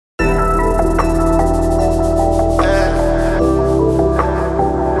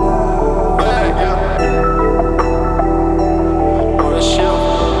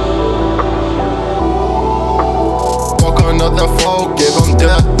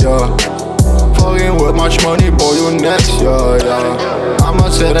yeah. Fucking with much money, boy, you next, yeah, yeah. I'ma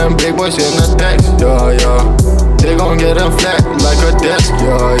set them big boys in the text, yeah, yeah. They gon' get them flat like a desk,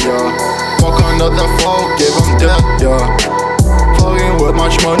 yeah, yeah. Fuck another foe, give them death, yeah. Fucking with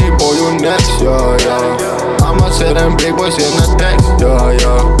much money, boy, you next, yeah, yeah. I'ma set them big boys in the text, yeah,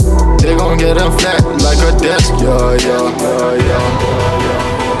 yeah. They gon' get them flat like a desk, yeah, yeah, yeah,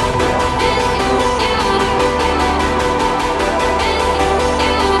 yeah.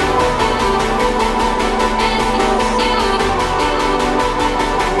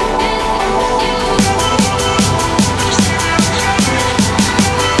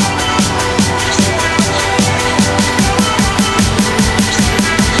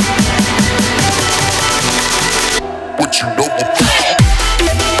 What you know about?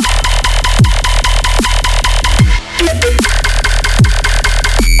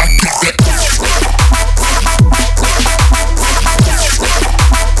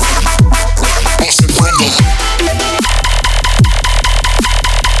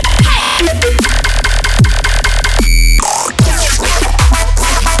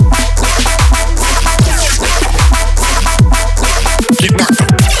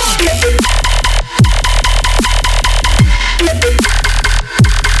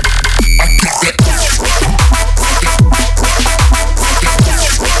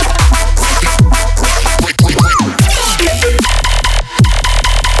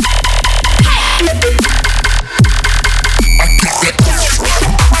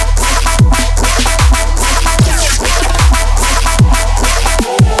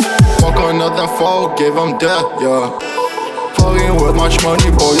 Another foe, give them death, yeah. Fucking with much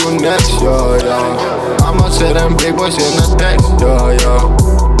money, boy, you next, yeah, yeah. I'ma set them big boys in the text, yeah, yeah.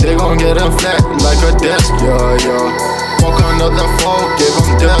 They gon' get them flat like a desk, yeah, yeah. Fuck another foe, give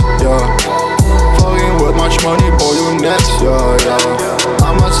them death, yeah. Fucking with much money, boy, you next, yeah, yeah.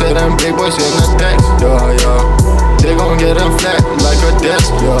 I'ma set them big boys in the text, yeah, yeah. They gon' get them flat like a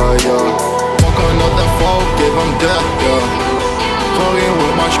desk, yeah, yeah. Fuck another foe, give them death, yeah. Fucking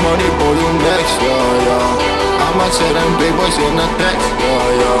with much money, boy, you next, yeah, yeah. I'ma set them big boys in the text,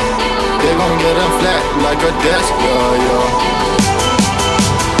 yeah, yeah. They gon' get them flat like a desk, yeah, yeah.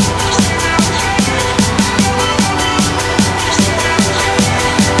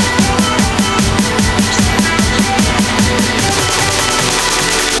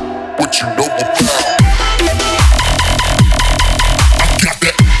 What you know about?